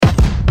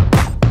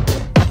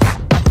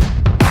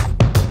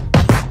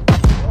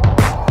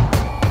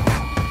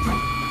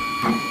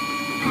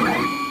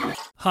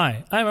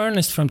Hi, I'm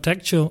Ernest from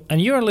TechChill, and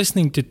you are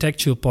listening to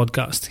TechChill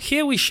Podcast.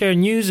 Here we share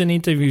news and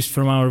interviews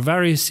from our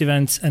various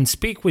events and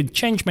speak with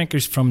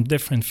changemakers from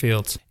different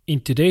fields. In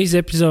today's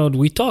episode,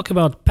 we talk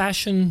about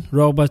passion,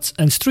 robots,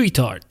 and street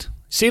art.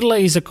 Sirle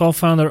is a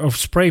co-founder of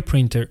Spray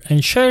Printer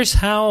and shares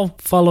how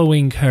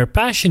following her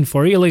passion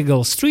for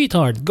illegal street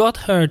art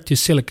got her to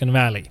Silicon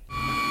Valley.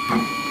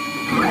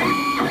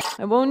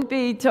 I won't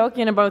be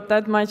talking about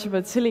that much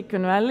about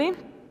Silicon Valley,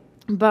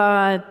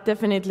 but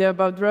definitely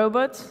about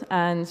robots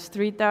and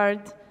street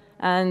art,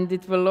 and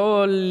it will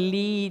all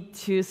lead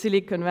to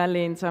Silicon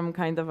Valley in some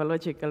kind of a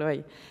logical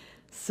way.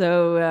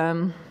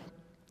 So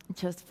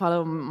just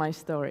follow my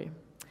story.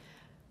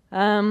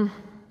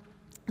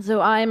 So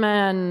I'm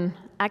an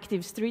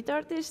active street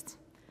artist,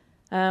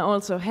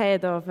 also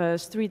head of a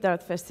street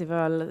art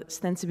festival,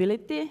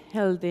 Stensibility,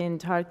 held in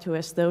Tartu,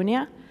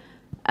 Estonia,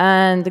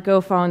 and the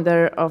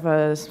co-founder of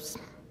a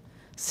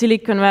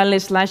Silicon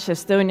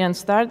Valley/Estonian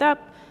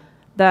startup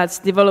that's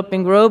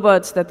developing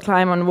robots that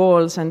climb on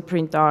walls and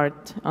print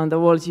art on the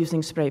walls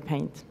using spray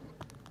paint.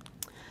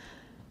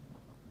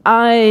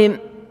 I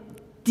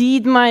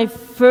did my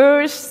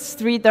first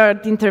street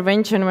art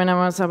intervention when I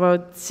was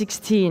about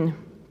 16.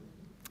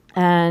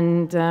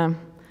 And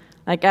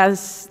like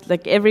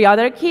every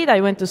other kid,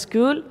 I went to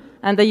school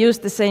and I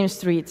used the same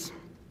streets.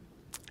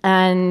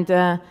 And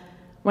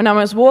when I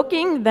was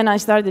walking, then I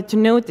started to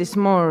notice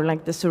more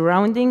like the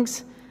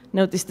surroundings,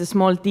 notice the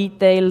small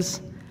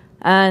details.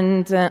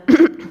 And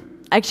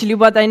actually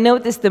what I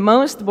noticed the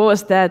most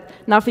was that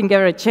nothing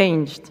ever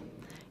changed.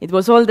 It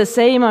was all the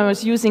same. I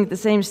was using the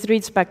same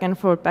streets back and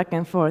forth, back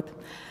and forth.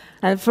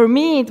 And for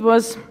me, it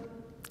was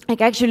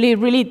like actually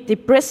really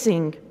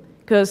depressing,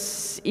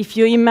 because if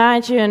you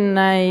imagine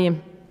a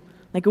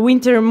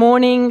winter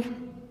morning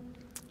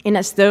in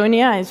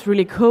Estonia, it's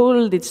really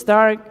cold, it's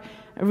dark,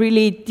 I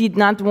really did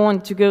not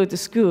want to go to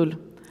school.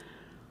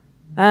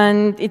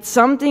 And it's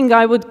something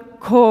I would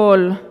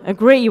call a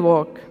gray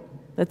walk.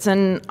 That's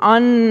an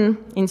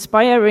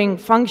uninspiring,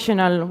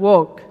 functional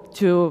walk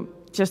to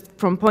just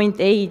from point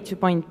A to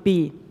point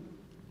B.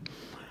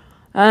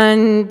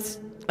 And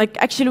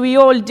actually we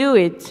all do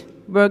it.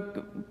 We're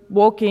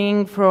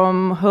walking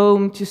from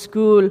home to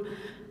school,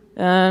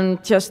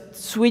 just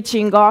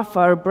switching off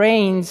our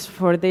brains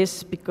for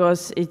this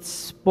because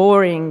it's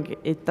boring,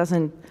 it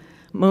doesn't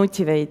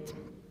motivate.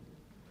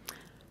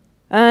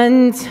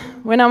 And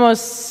when I was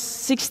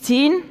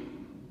 16,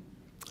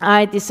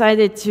 I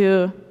decided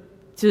to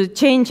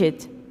change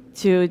it,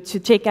 to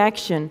take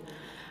action.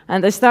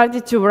 And I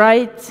started to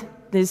write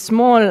these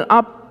small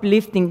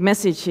uplifting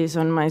messages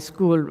on my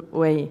school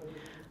way,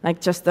 like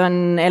just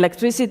on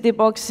electricity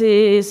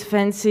boxes,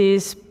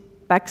 fences,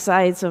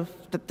 backsides of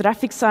the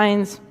traffic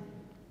signs,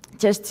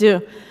 just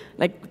to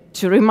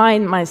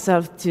remind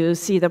myself to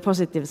see the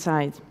positive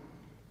side.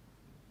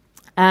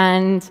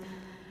 And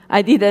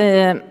I did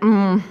a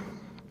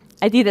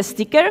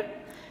sticker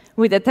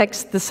with the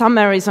text, "The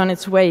summer is on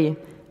its way."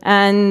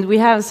 And we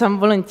have some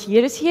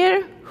volunteers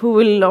here who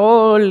will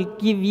all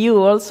give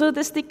you also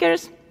the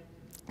stickers,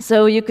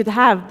 so you could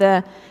have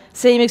the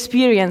same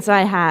experience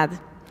I had.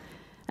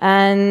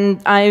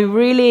 And I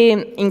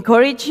really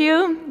encourage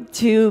you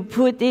to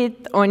put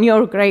it on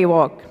your grey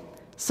walk,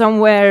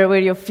 somewhere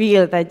where you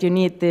feel that you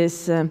need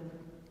this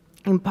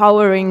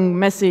empowering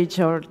message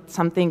or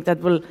something that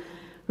will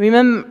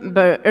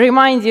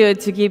remind you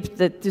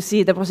to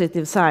see the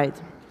positive side.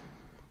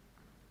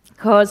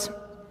 Because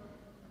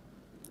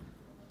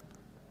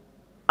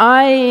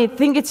I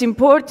think it's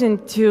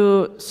important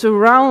to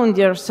surround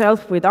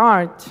yourself with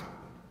art.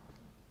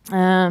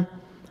 And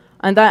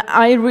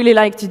I really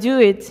like to do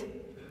it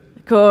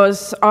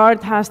because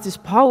art has this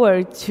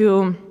power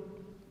to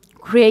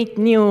create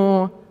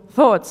new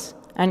thoughts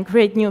and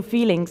create new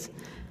feelings.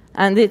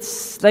 And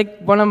it's like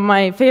one of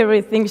my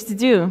favorite things to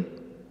do.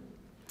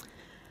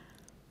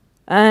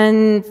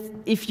 And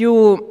if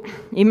you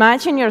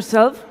imagine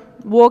yourself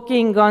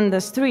walking on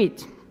the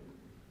street,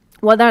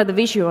 what are the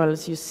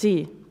visuals you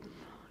see?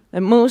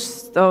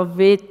 Most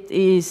of it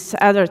is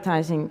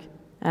advertising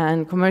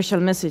and commercial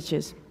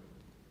messages.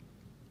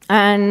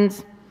 And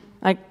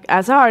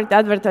as art,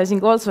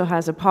 advertising also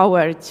has a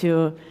power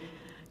to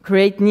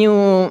create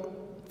new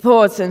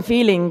thoughts and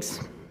feelings,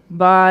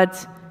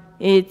 but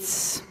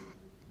it's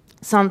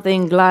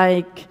something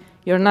like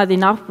you're not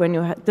enough when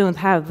you don't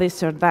have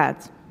this or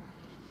that.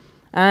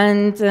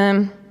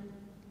 And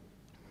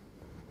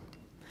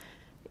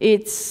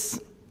it's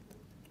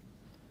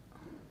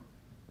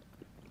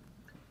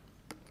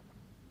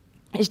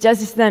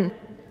just this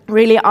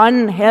really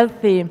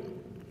unhealthy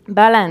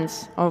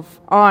balance of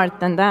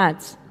art and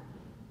ads.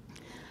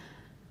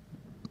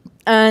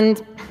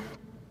 And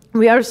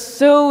we are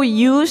so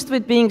used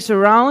with being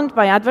surrounded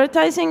by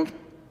advertising,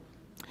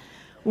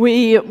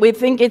 we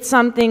think it's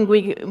something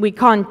we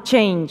can't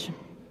change.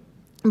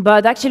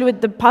 But actually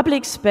with the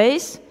public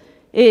space,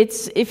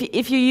 it's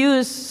if you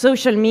use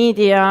social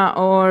media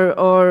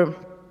or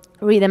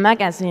read a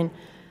magazine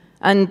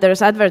and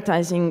there's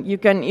advertising, you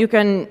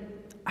can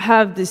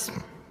have this,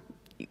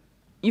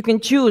 you can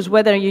choose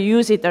whether you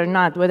use it or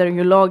not, whether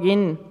you log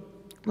in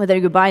whether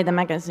you buy the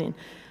magazine.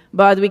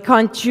 But we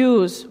can't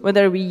choose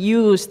whether we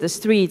use the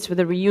streets,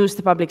 whether we use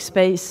the public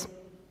space.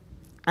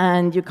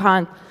 And you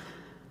can't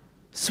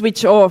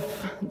switch off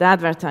the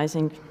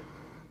advertising.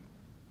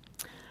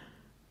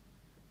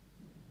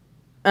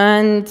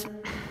 And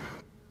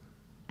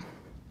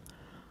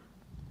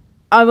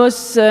I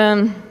was,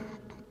 as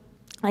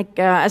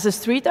a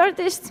street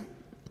artist,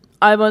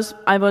 I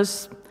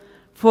was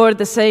for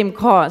the same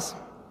cause,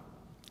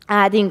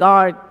 adding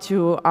art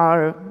to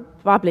our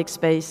public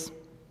space.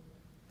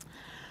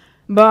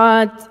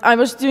 But I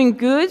was doing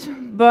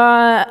good,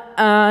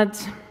 but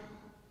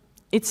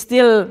it's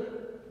still,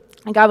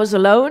 like I was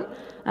alone,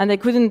 and I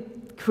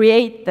couldn't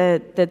create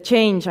the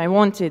change I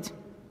wanted.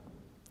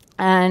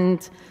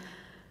 And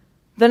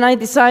then I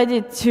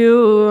decided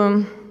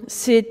to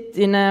sit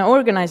in an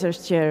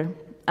organizer's chair,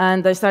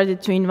 and I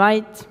started to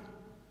invite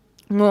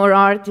more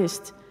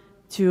artists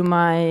to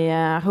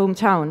my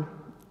hometown.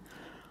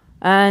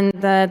 And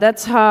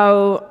that's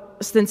how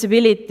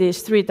Stensibility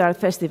Street Art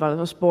Festival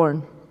was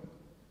born.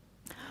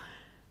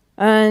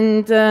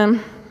 And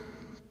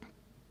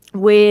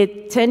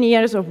with 10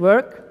 years of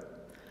work,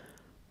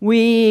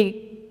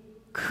 we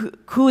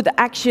could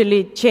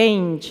actually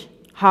change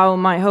how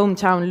my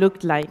hometown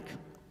looked like.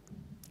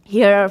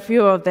 Here are a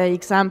few of the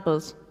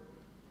examples.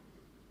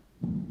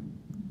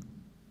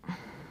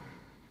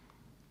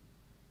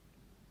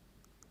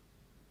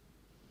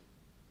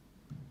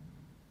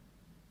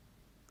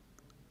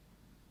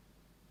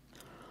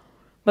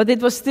 But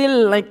it was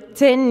still like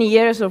 10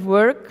 years of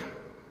work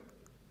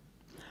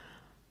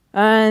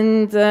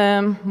and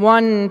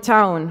one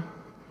town.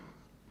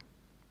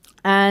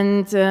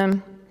 And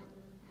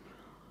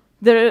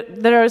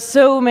there are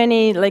so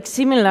many like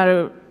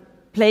similar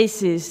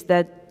places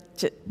that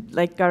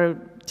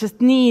just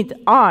need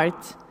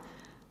art,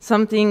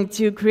 something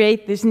to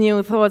create these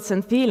new thoughts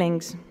and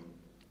feelings.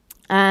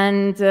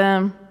 And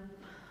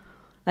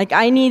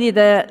I needed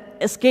a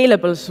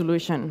scalable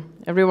solution.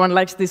 Everyone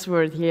likes this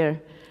word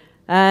here.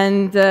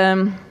 And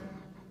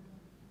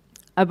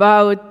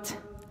about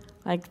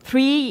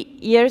 3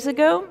 years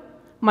ago,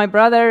 my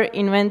brother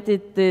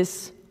invented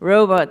this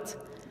robot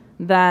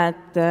that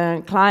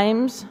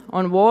climbs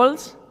on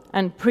walls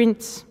and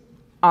prints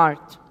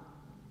art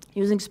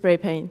using spray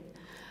paint.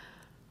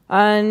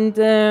 And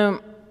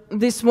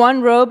this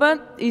one robot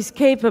is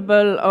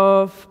capable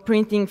of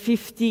printing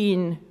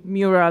 15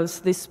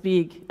 murals this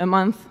big a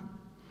month.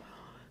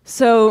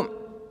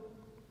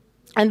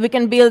 And we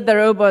can build the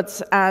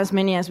robots as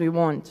many as we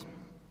want.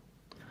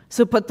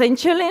 So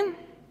potentially,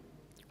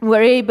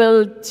 we're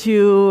able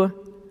to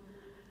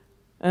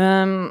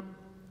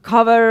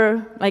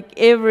cover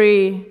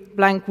every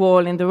blank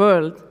wall in the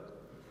world.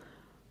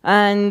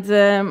 And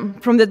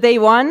from the day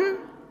one,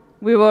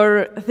 we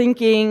were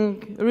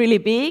thinking really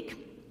big.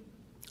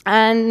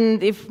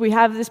 And if we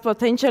have this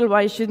potential,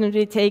 why shouldn't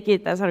we take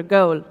it as our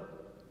goal?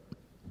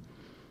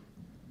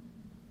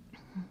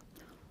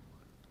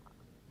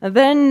 And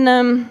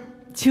then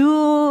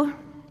 2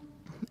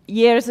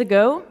 years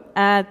ago,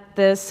 at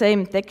the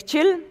same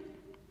TechChill,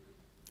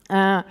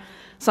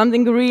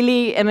 something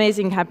really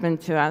amazing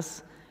happened to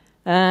us.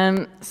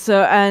 And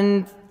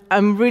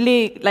I'm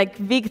really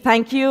big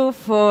thank you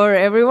for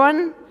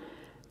everyone,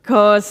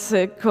 because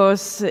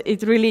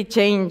it really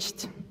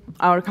changed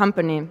our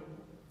company.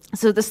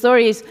 So the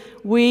story is,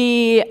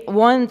 we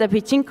won the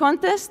pitching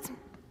contest,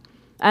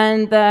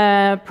 and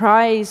the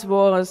prize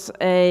was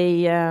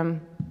a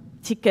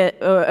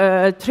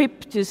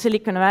trip to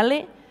Silicon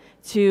Valley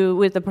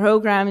with a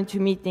program to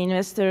meet the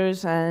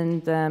investors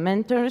and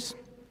mentors.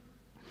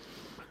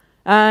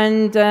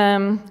 And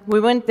we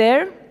went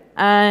there,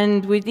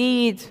 and we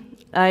did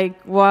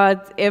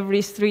what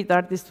every street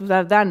artist would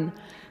have done.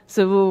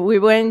 So we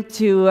went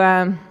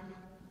to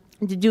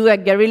do a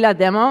guerrilla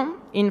demo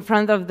in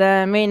front of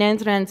the main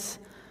entrance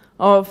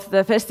of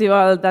the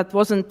festival that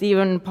wasn't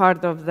even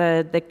part of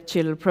the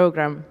TechChill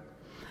program.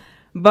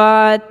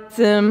 But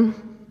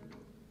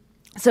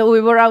so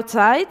we were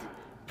outside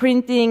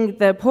printing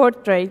the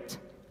portrait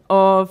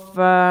of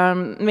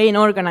main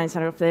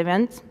organizer of the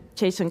event,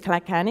 Jason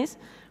Calacanis,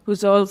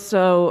 who's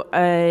also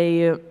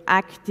an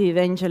active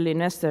angel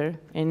investor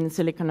in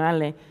Silicon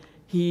Valley.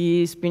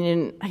 He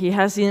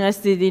has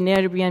invested in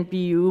Airbnb,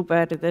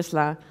 Uber,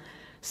 Tesla.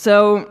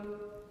 So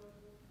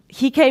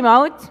he came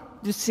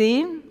out to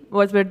see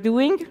what we're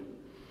doing,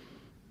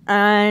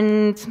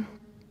 and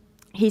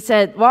he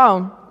said,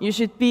 "Wow, you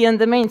should be on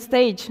the main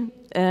stage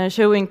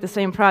showing the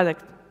same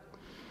product."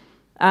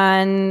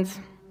 And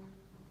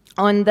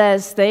on the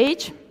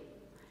stage,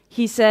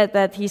 he said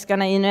that he's going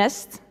to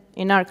invest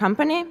in our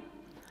company,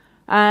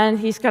 and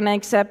he's going to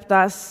accept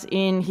us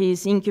in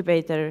his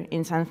incubator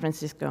in San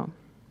Francisco.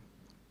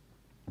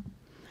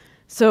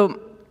 So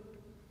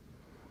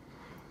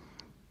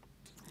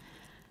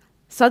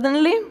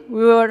suddenly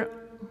we were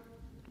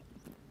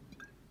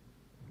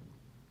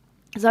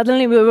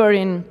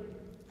in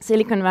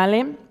Silicon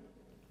Valley,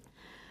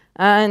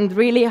 and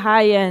really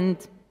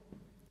high-end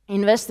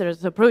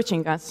investors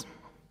approaching us.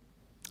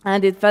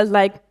 And it felt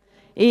like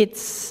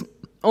it's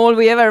all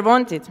we ever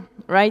wanted,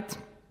 right?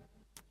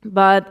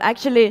 But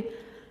actually,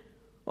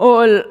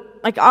 all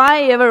like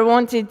I ever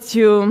wanted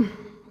to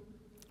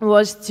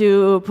was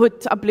to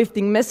put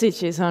uplifting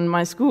messages on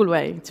my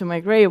schoolway to my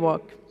grey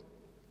walk.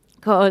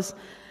 Because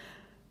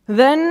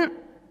then,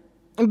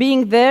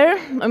 being there,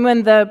 and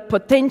when the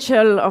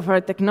potential of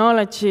our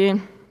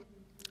technology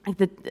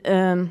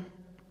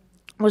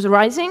was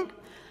rising,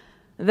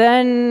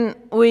 then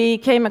we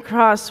came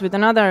across with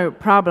another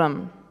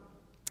problem.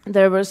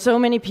 There were so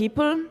many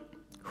people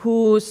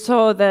who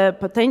saw the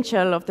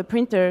potential of the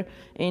printer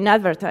in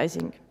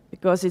advertising,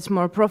 because it's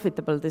more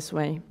profitable this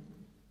way.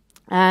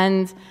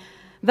 And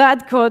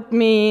that got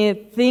me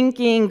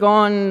thinking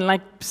on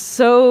like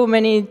so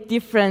many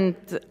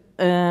different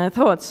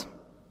thoughts,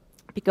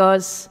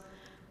 because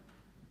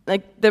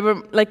like they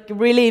were like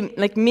really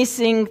like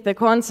missing the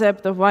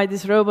concept of why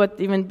this robot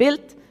even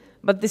built,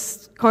 but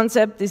this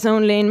concept is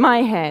only in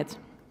my head.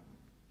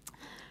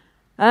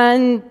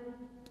 And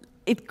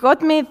it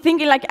got me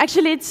thinking, like,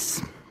 actually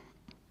it's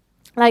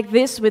like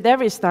this with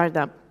every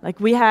startup. Like,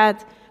 we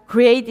had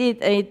created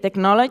a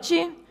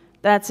technology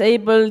that's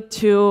able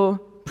to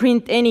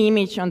print any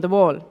image on the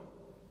wall.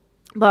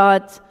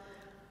 But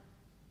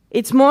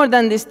it's more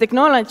than this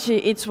technology,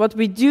 it's what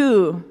we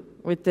do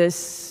with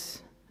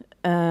this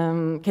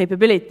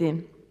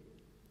capability.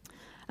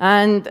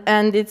 And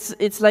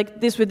it's like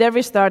this with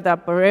every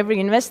startup or every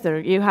investor.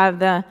 You have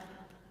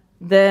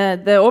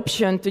the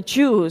option to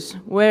choose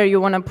where you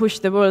want to push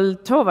the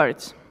world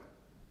towards.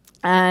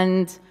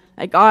 And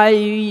like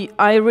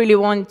I really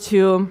want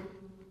to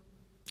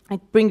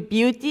like bring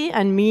beauty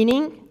and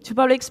meaning to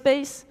public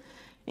space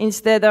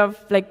instead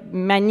of like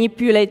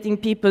manipulating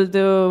people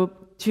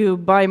to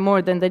buy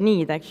more than they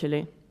need,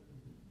 actually.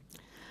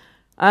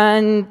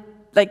 And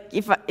like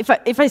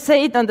if I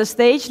say it on the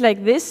stage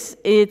like this,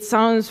 it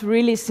sounds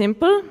really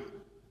simple,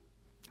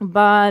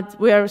 but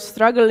we are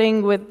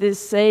struggling with this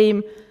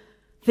same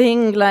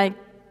thing like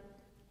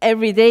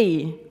every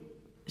day.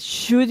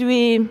 Should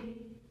we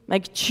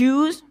like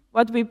choose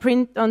what we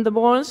print on the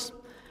walls?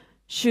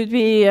 Should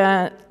we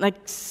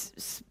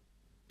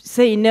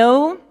say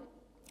no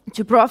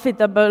to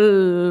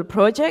profitable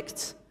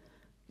projects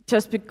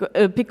just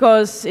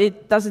because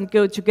it doesn't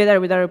go together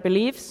with our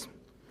beliefs?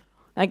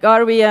 Like,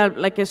 are we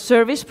like a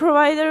service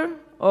provider,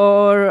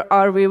 or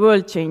are we a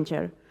world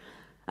changer?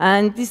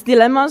 And these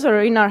dilemmas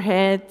are in our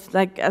head,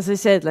 like, as I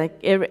said,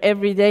 like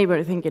every day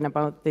we're thinking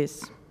about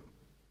this.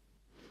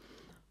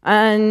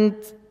 And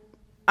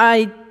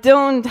I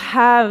don't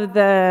have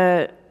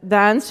the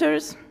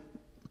answers.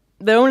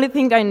 The only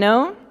thing I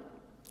know,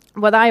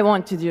 what I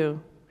want to do.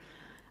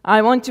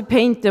 I want to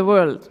paint the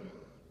world.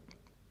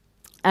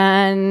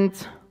 And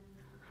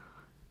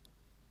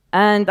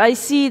I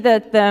see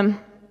that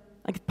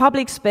like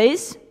public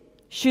space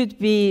should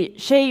be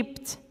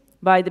shaped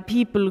by the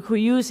people who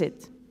use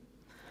it.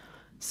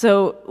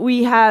 So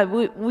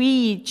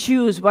we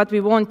choose what we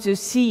want to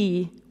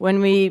see when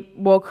we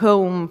walk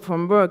home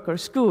from work or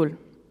school.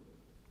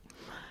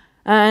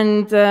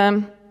 And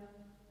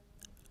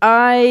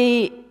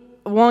I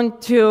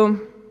want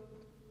to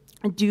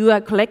do a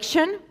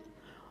collection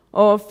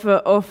of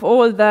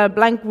all the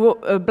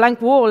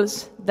blank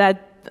walls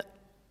that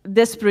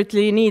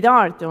desperately need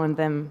art on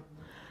them.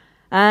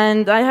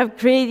 And I have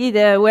created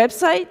a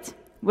website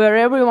where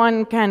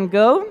everyone can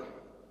go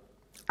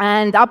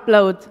and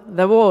upload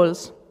the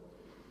walls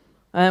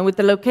with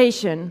the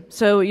location.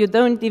 So you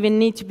don't even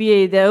need to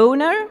be the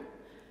owner.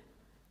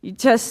 You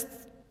just,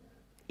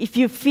 if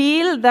you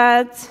feel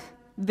that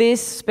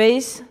this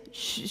space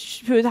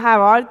should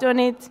have art on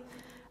it,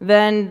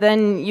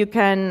 then you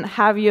can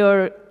have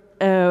your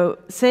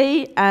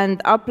say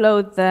and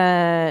upload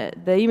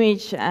the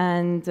image,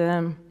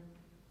 and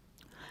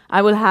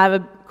I will have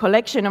a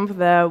collection of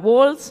the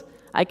walls.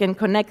 I can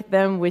connect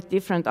them with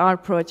different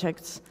art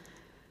projects,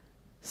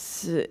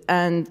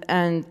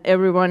 and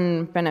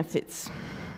everyone benefits.